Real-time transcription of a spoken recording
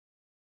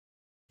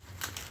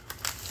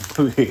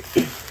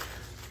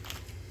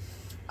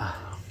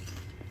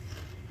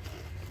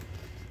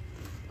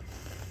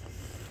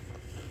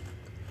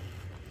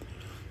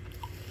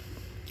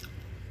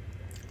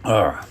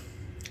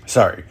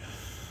Sorry.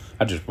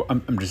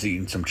 I'm just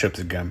eating some chips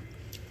again.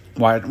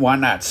 Why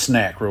not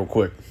snack real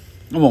quick?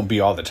 It won't be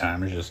all the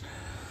time. It's just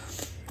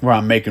where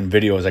I'm making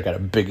videos, I got a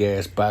big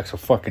ass box of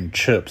fucking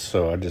chips,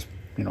 so I just,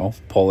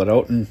 pull it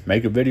out and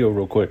make a video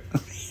real quick.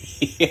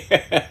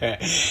 Yeah.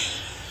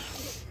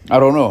 I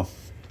don't know.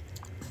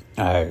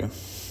 I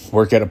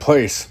work at a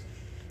place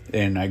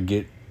and I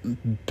get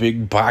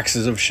big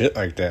boxes of shit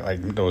like that,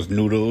 like those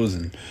noodles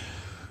and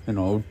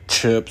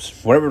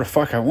chips, whatever the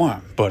fuck I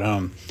want. But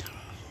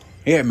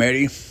yeah,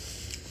 Maddie,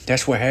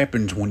 that's what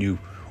happens when you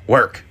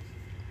work.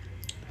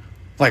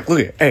 Like,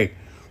 look at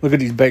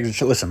these bags of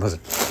shit. Listen.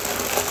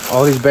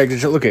 All these bags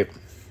of shit. Look at,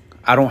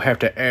 I don't have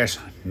to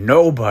ask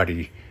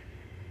nobody.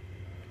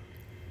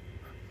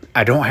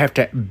 I don't have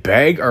to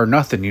beg or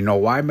nothing. You know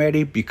why,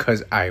 Maddie?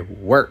 Because I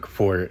work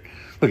for it.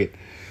 Look at,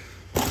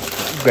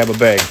 grab a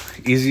bag.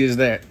 Easy as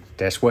that.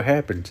 That's what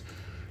happens.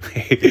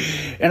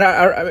 And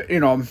I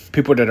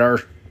people that are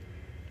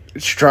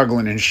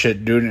struggling and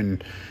shit, dude.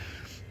 And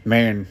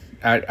man,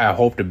 I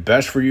hope the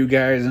best for you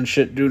guys and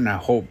shit, dude. And I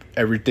hope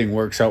everything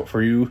works out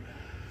for you.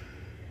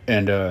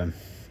 And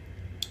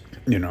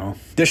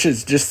this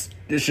is just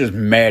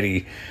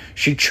Maddie.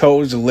 She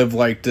chose to live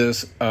like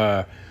this.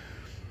 I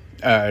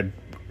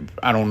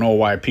don't know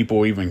why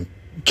people even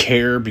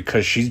care,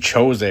 because she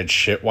chose that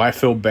shit. Why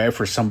feel bad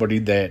for somebody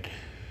that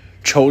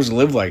chose to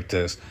live like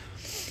this?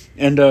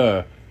 And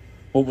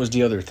what was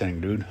the other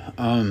thing, dude?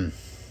 And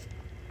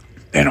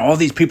all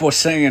these people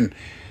saying,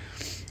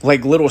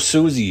 like little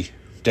Susie,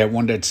 that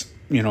one that's,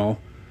 in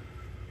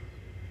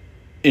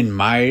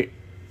my,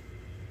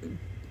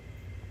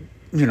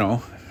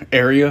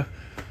 area.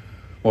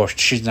 Well,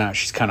 she's not.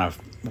 She's kind of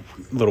a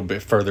little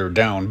bit further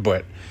down,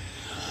 but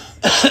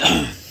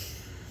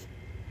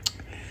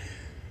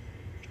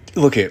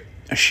look at,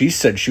 she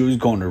said she was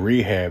going to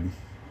rehab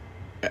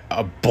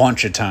a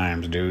bunch of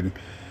times, dude.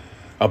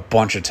 A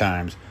bunch of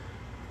times.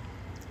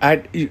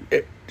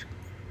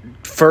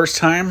 First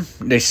time,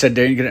 they said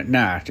they ain't gonna,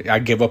 nah, I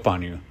give up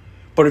on you.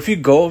 But if you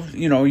go,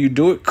 you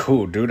do it,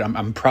 cool, dude.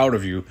 I'm proud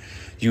of you.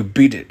 You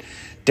beat it.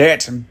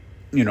 That's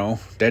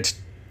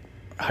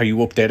how you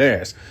whoop that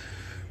ass.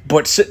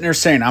 But sitting there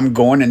saying I'm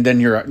going, and then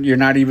you're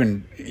not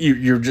even,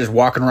 you're just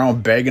walking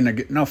around begging to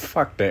get, no,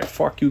 fuck that.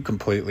 Fuck you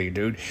completely,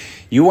 dude.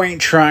 You ain't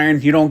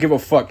trying. You don't give a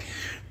fuck.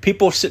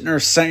 People sitting there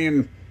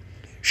saying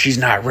she's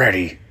not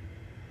ready.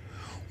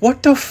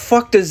 What the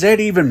fuck does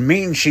that even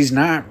mean? She's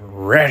not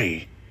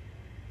ready.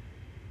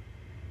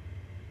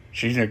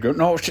 She's not good.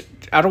 No,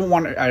 I don't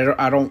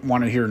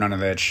want to hear none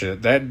of that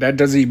shit. That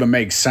doesn't even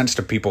make sense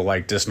to people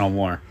like this no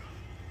more.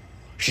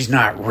 She's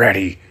not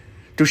ready.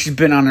 Dude, she's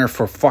been on there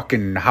for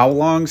fucking how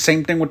long?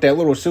 Same thing with that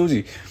little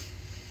Susie.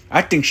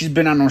 I think she's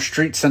been on those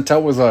streets since I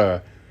was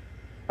a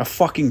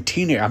fucking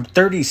teenager. I'm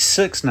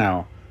 36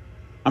 now.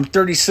 I'm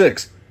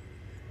 36.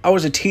 I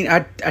was a teen.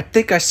 I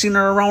think I seen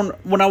her around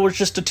when I was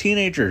just a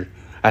teenager.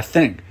 I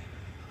think.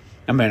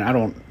 I mean, I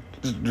don't.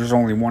 There's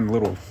only one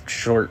little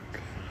short.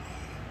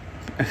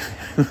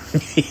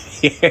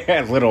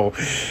 Yeah, little.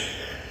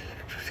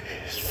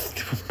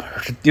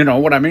 You know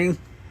what I mean?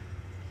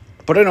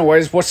 But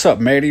anyways, what's up,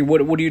 Maddie?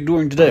 What are you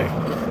doing today?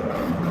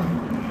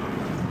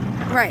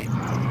 Right.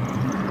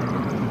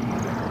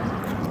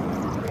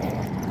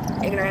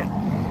 Ignorant.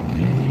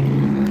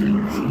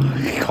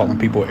 Calling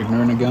people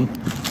ignorant again?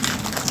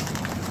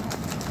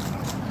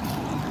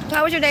 So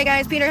how was your day,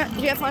 guys? Peter,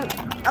 did you have fun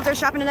out there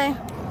shopping today?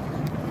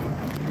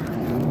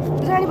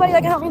 Is there anybody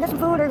that can help me get some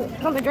food or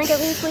something to drink at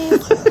least,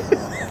 please?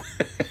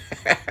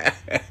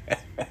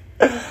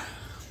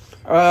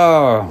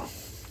 Oh,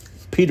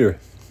 Peter.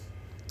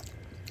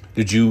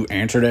 Did you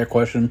answer that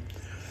question?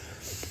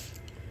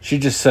 She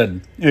just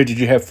said, hey, did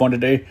you have fun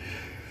today?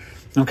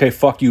 Okay,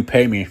 fuck you,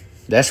 pay me.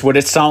 That's what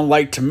it sounded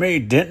like to me,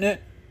 didn't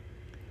it?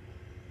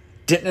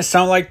 Didn't it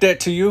sound like that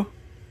to you?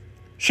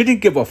 She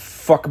didn't give a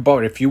fuck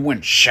about if you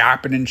went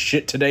shopping and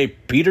shit today,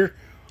 Peter.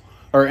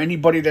 Or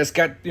anybody that's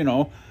got,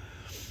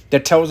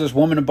 that tells this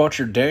woman about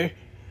your day.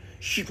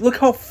 Look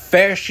how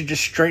fast she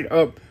just straight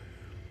up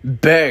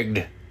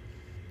begged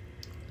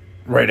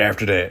right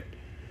after that.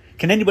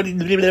 Can anybody...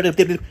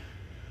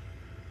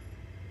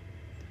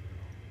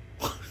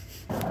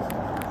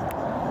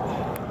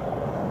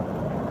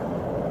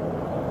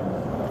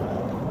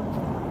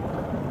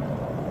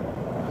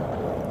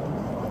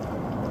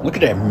 Look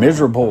at that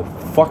miserable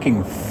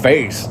fucking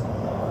face.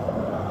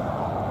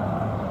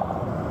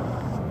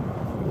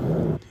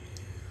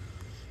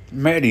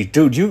 Maddie,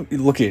 dude, you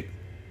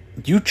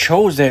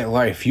chose that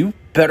life. You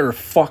better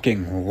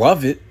fucking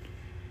love it.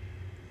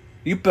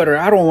 You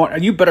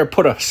better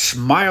put a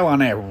smile on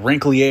that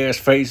wrinkly ass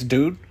face,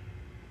 dude.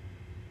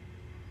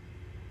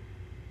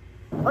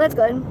 Well, that's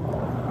good.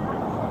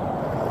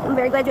 I'm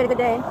very glad you had a good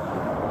day.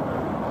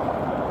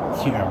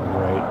 Yeah,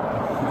 right.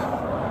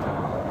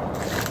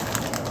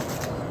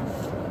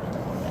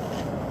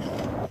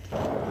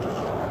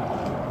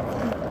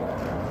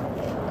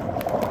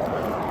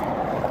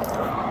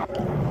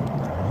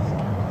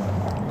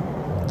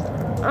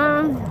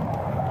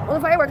 Well,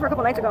 the fireworks were a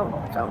couple nights ago,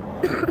 so.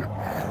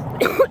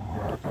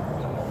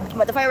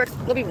 But the fireworks,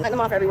 they'll be letting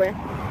them off everywhere.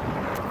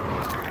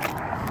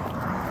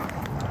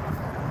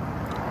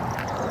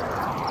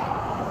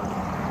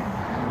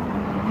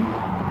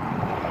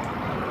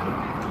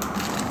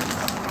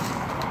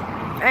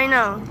 I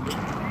know.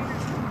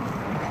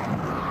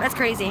 That's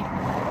crazy.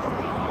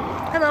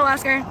 Hello,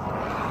 Oscar.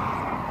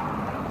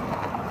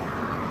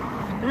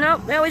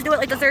 Nope, they always do it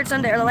like the third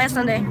Sunday or the last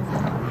Sunday.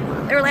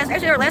 They were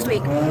last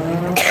week.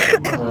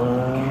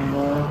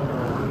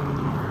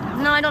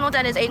 No, I don't know what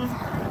that is, Aiden.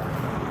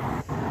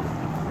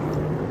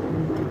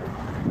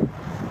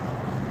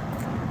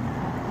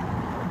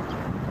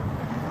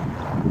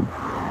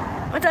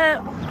 What's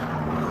up?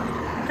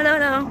 Hello,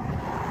 hello.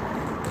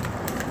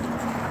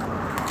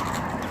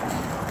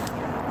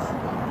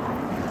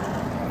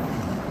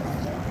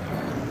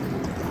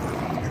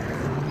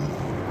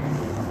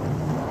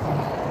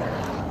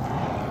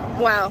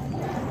 Wow.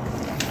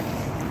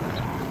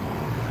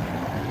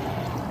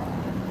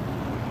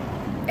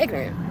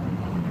 Ignorant.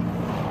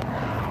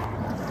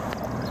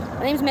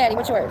 My name's Maddie.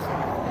 What's yours?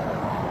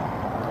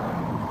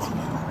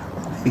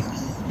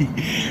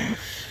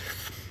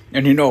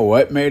 And you know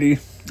what, Maddie?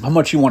 How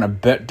much you want to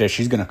bet that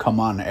she's going to come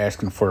on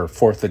asking for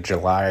 4th of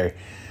July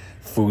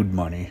food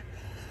money?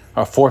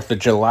 A 4th of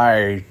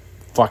July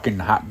fucking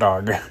hot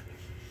dog.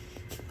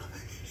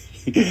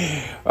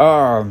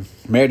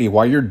 Maddie,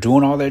 while you're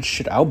doing all that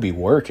shit, I'll be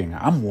working.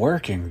 I'm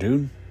working,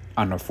 dude,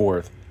 on the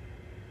 4th.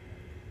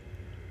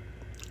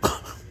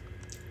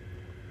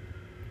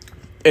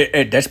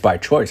 That's by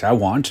choice. I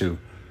want to.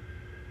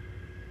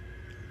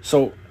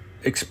 So,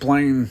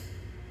 explain...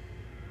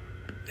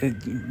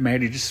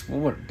 Maddie, just...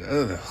 what?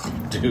 Ugh,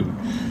 dude.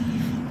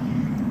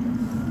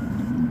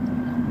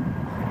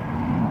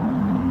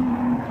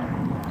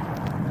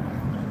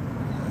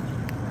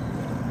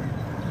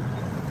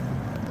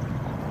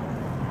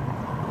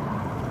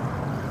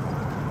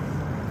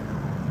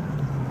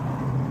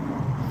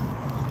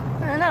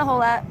 Not a whole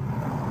lot.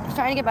 Just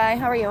trying to get by.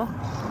 How are you?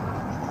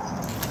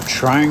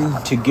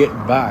 Trying to get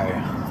by.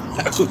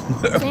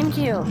 Same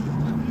to you.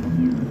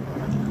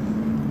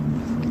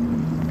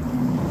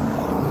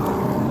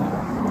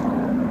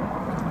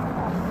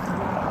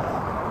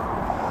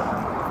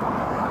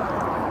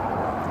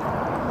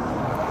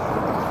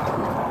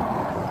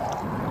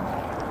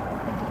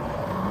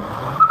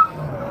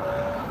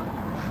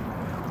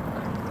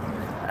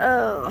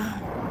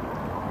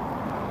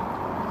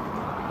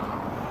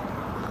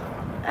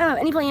 Oh,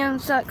 any plan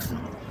sucks.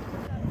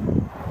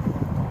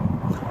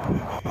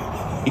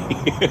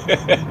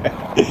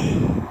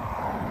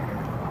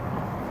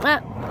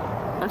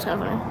 That's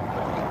kind of funny.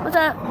 What's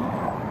up?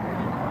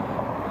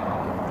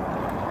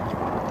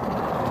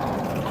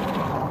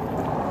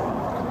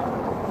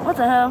 What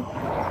the hell?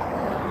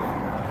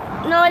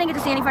 No, I didn't get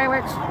to see any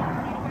fireworks.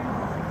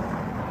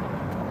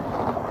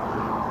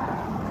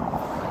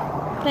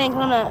 Thanks,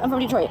 I'm from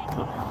Detroit.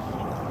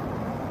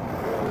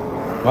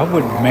 Why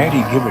would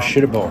Maddie give a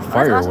shit about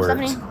fireworks?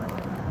 Awesome,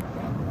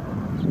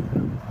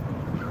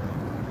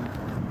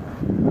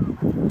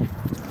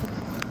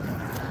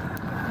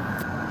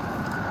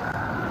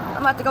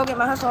 I'm about to go get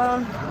my hustle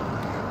on.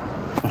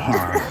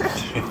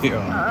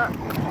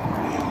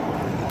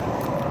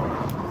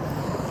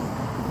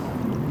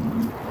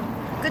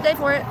 Good day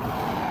for it.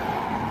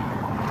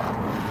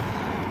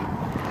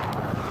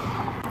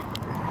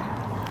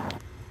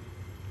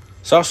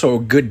 It's also a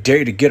good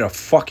day to get a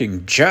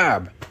fucking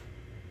job.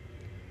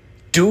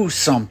 Do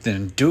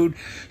something, dude.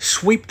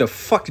 Sweep the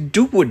fuck.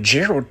 Do what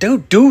Gerald do.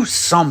 Do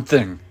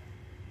something.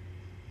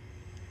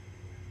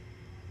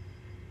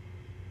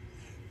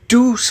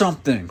 Do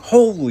something.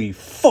 Holy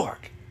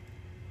fuck.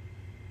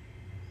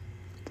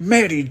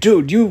 Maddie,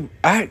 dude,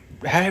 I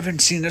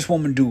haven't seen this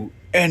woman do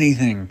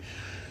anything.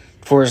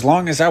 For as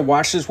long as I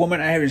watch this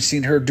woman, I haven't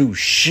seen her do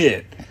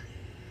shit.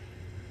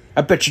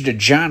 I bet you the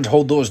Johns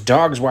hold those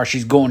dogs while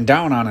she's going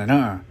down on it,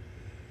 huh?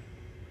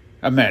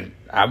 I mean,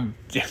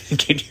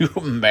 can you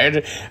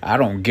imagine? I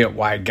don't get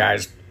why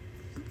guys...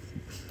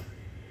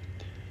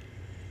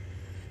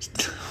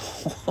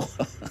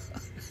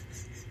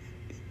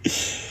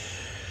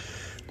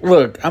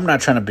 Look, I'm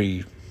not trying to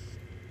be...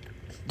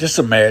 Just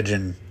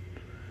imagine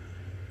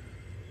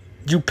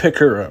you pick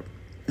her up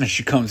and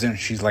she comes in and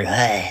she's like,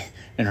 hey,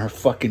 and her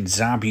fucking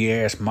zombie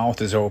ass mouth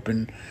is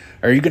open.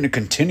 Are you going to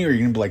continue or are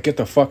you going to be like, get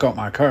the fuck out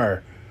my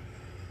car?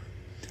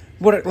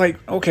 What, like,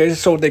 okay,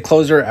 so they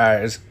close their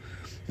eyes.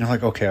 And they're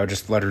like, okay, I'll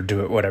just let her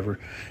do it, whatever.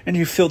 And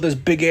you feel this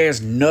big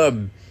ass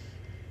nub.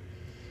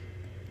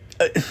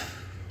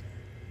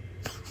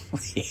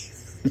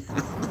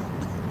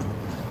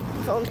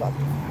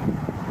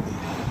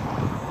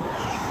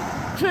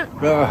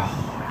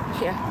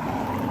 Yeah.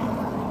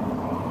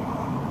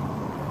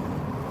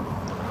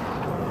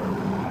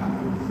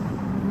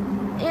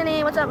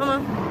 Annie, what's up,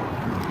 Mama?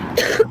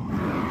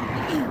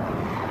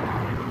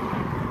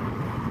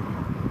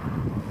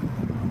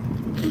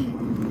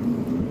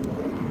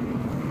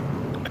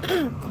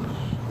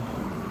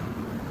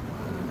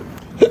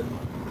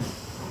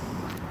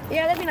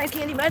 Yeah, that'd be nice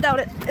candy, but I doubt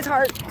it. It's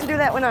hard to do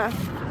that when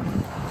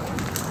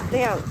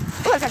Damn.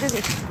 Oh, I got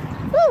dizzy.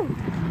 Woo!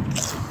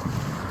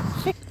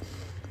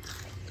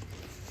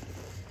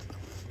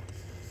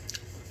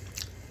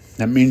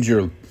 That means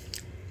your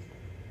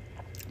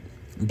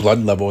blood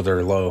levels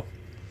are low.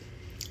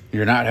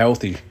 You're not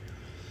healthy.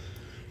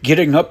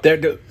 Getting up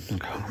there.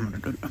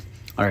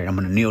 All right, I'm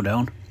going to kneel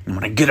down. I'm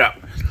going to get up.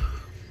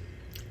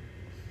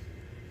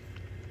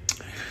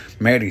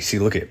 Maddie, see,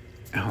 look at...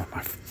 Oh,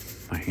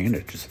 my hand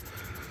is just...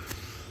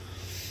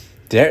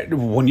 That,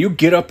 when you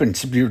get up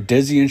and you're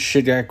dizzy and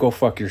shit, yeah, go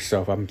fuck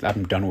yourself. I'm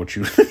done with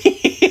you.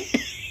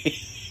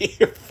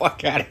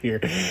 Fuck out of here.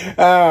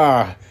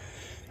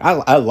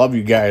 I love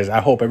you guys.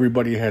 I hope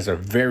everybody has a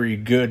very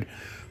good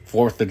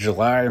 4th of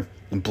July.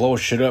 And blow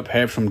shit up,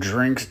 have some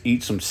drinks,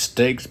 eat some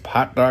steaks,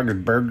 hot dogs,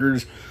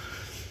 burgers.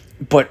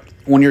 But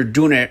when you're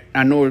doing it,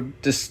 I know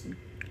this...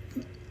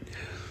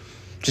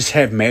 Just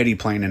have Maddie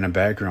playing in the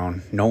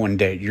background, knowing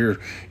that you're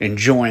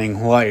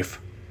enjoying life.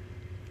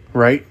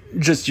 Right?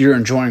 Just you're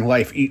enjoying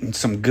life, eating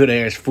some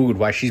good-ass food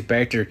while she's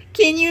back there.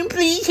 Can you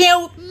please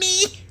help me?